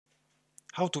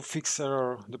How to fix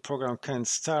error? The program can't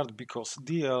start because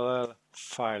DLL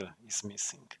file is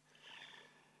missing.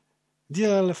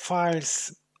 DLL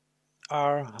files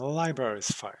are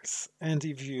libraries files, and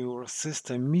if your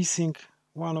system missing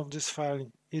one of these files,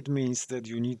 it means that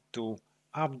you need to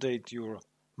update your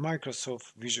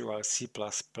Microsoft Visual C++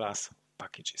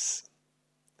 packages.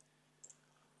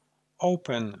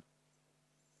 Open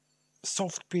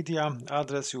Softpedia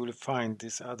address, you will find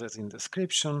this address in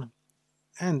description,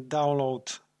 and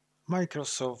download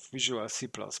Microsoft Visual C++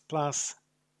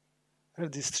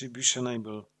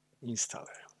 redistributionable installer.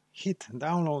 Hit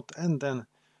download and then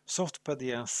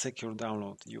Softpedia Secure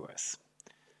Download US.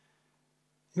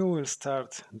 You will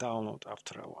start download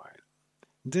after a while.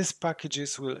 These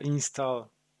packages will install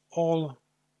all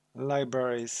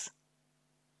libraries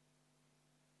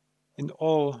in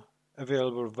all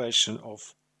available versions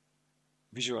of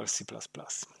Visual C++.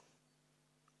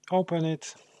 Open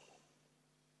it.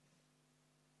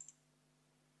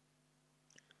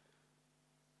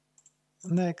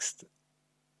 Next,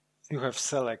 you have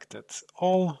selected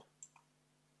all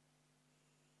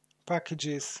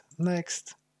packages,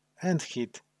 next, and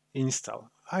hit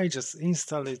install. I just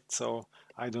install it, so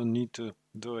I don't need to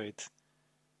do it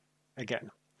again.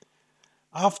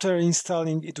 After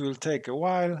installing, it will take a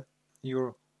while.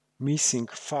 Your missing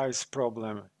files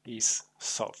problem is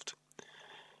solved.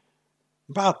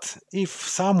 But if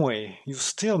some way you're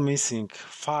still missing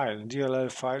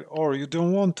DLL file, or you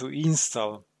don't want to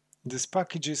install these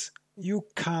packages, you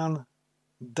can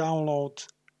download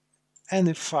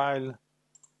any file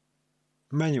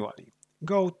manually.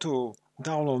 Go to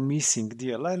download missing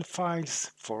DLL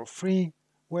files for free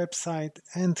website,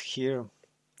 and here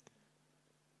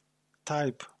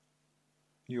type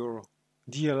your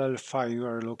DLL file you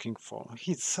are looking for.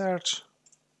 Hit search,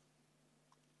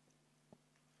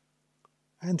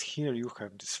 and here you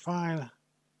have this file.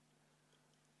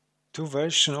 Two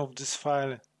versions of this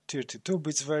file,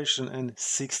 32-bit version and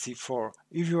 64.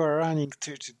 If you are running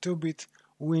 32-bit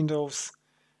Windows,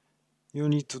 you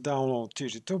need to download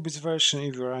 32-bit version.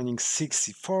 If you are running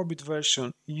 64-bit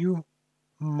version, you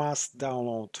must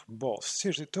download both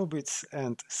 32 bits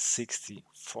and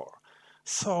 64.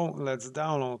 So let's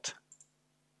download,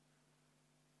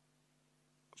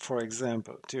 for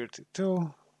example,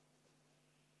 32.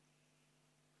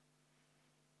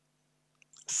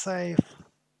 Save.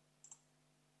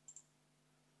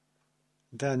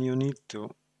 Then you need to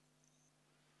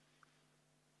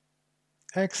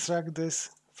extract these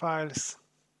files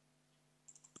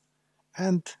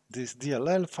and these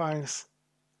DLL files,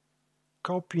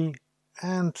 copy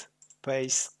and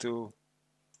paste to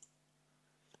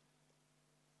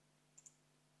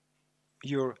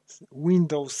your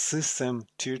Windows System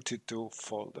 32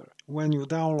 folder. When you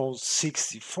download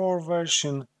 64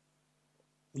 version,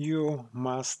 you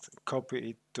must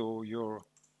copy it to your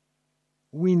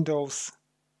Windows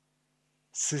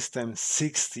System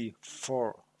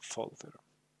 64 folder.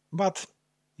 But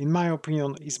in my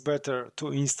opinion, it's better to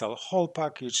install whole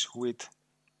package with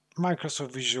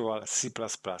Microsoft Visual C++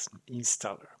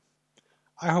 installer.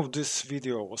 I hope this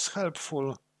video was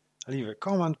helpful. Leave a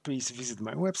comment, please visit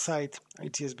my website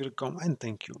itsbuild.com, and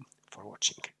thank you for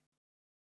watching.